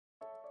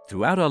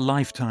Throughout our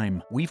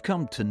lifetime, we've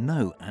come to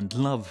know and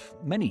love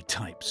many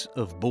types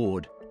of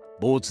board.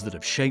 Boards that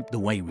have shaped the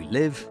way we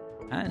live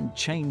and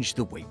changed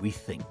the way we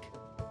think.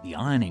 The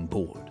ironing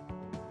board,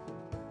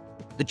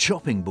 the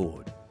chopping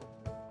board,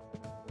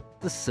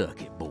 the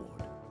circuit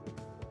board,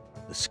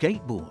 the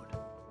skateboard,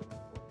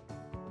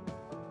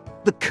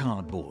 the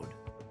cardboard.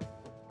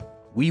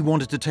 We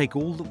wanted to take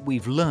all that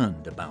we've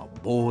learned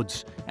about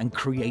boards and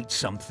create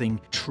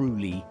something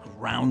truly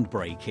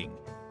groundbreaking.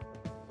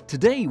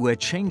 Today we're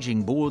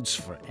changing boards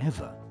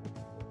forever.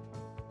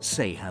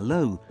 Say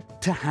hello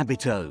to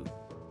Habito.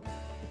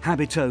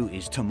 Habito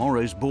is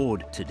tomorrow's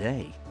board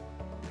today.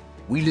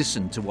 We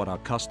listened to what our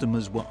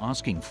customers were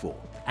asking for.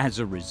 As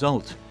a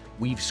result,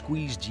 we've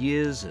squeezed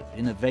years of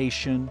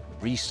innovation,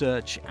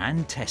 research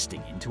and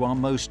testing into our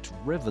most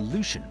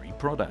revolutionary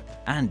product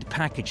and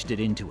packaged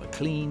it into a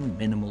clean,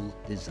 minimal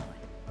design.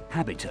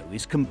 Habito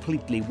is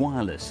completely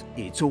wireless,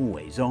 it's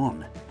always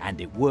on,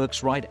 and it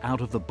works right out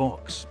of the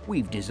box.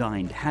 We've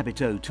designed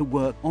Habito to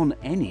work on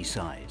any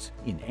size,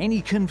 in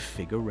any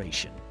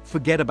configuration.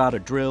 Forget about a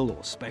drill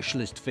or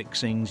specialist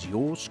fixings,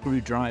 your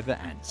screwdriver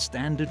and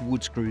standard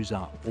wood screws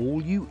are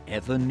all you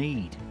ever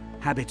need.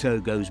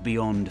 Habito goes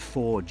beyond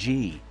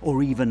 4G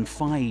or even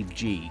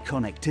 5G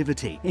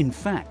connectivity. In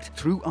fact,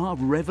 through our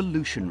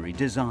revolutionary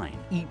design,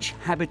 each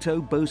Habito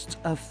boasts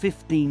a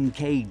 15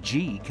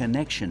 kg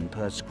connection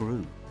per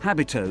screw.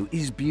 Habito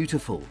is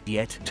beautiful,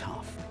 yet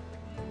tough.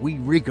 We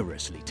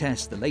rigorously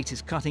test the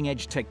latest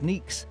cutting-edge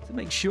techniques to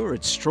make sure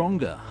it's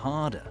stronger,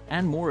 harder,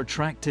 and more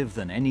attractive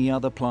than any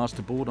other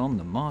plasterboard on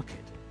the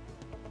market.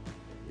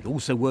 It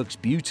also works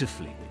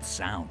beautifully with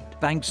sound.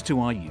 Thanks to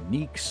our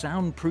unique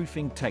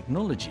soundproofing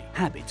technology,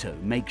 Habito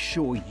makes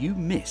sure you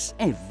miss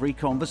every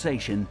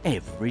conversation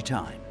every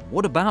time.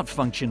 What about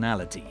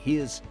functionality?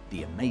 Here's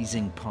the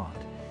amazing part.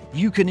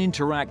 You can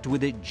interact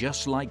with it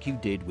just like you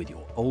did with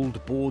your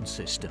old board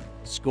system.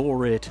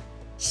 Score it,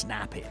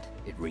 snap it.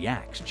 It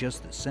reacts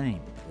just the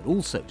same, but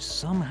also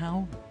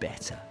somehow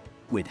better.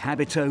 With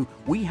Habito,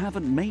 we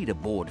haven't made a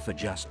board for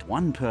just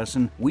one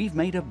person, we've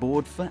made a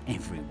board for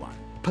everyone.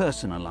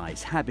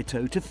 Personalize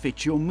Habito to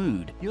fit your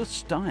mood, your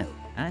style,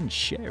 and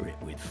share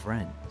it with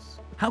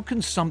friends. How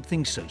can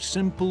something so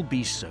simple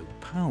be so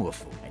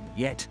powerful and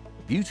yet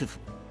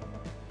beautiful?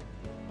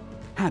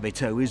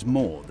 Habito is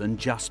more than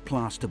just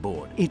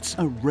plasterboard. It's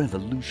a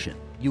revolution.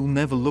 You'll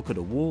never look at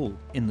a wall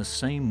in the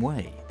same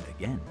way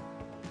again.